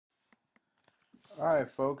Alright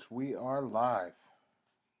folks, we are live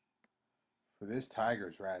for this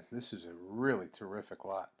Tigers Razz. This is a really terrific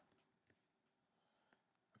lot.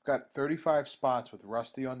 I've got 35 spots with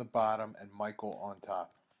Rusty on the bottom and Michael on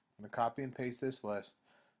top. I'm going to copy and paste this list,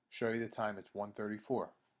 show you the time. It's 1:34.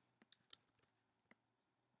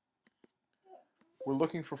 We're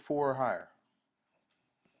looking for 4 or higher.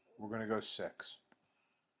 We're going to go 6.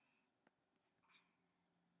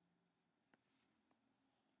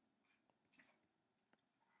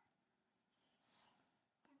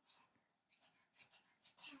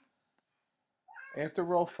 After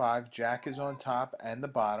roll 5, Jack is on top and the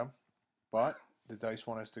bottom, but the dice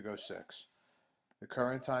want us to go 6. The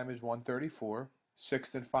current time is 1:34.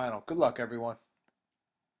 Sixth and final. Good luck, everyone.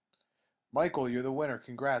 Michael, you're the winner.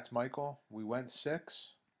 Congrats, Michael. We went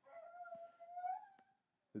 6.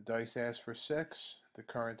 The dice asked for 6. The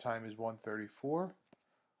current time is 1:34.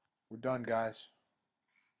 We're done, guys.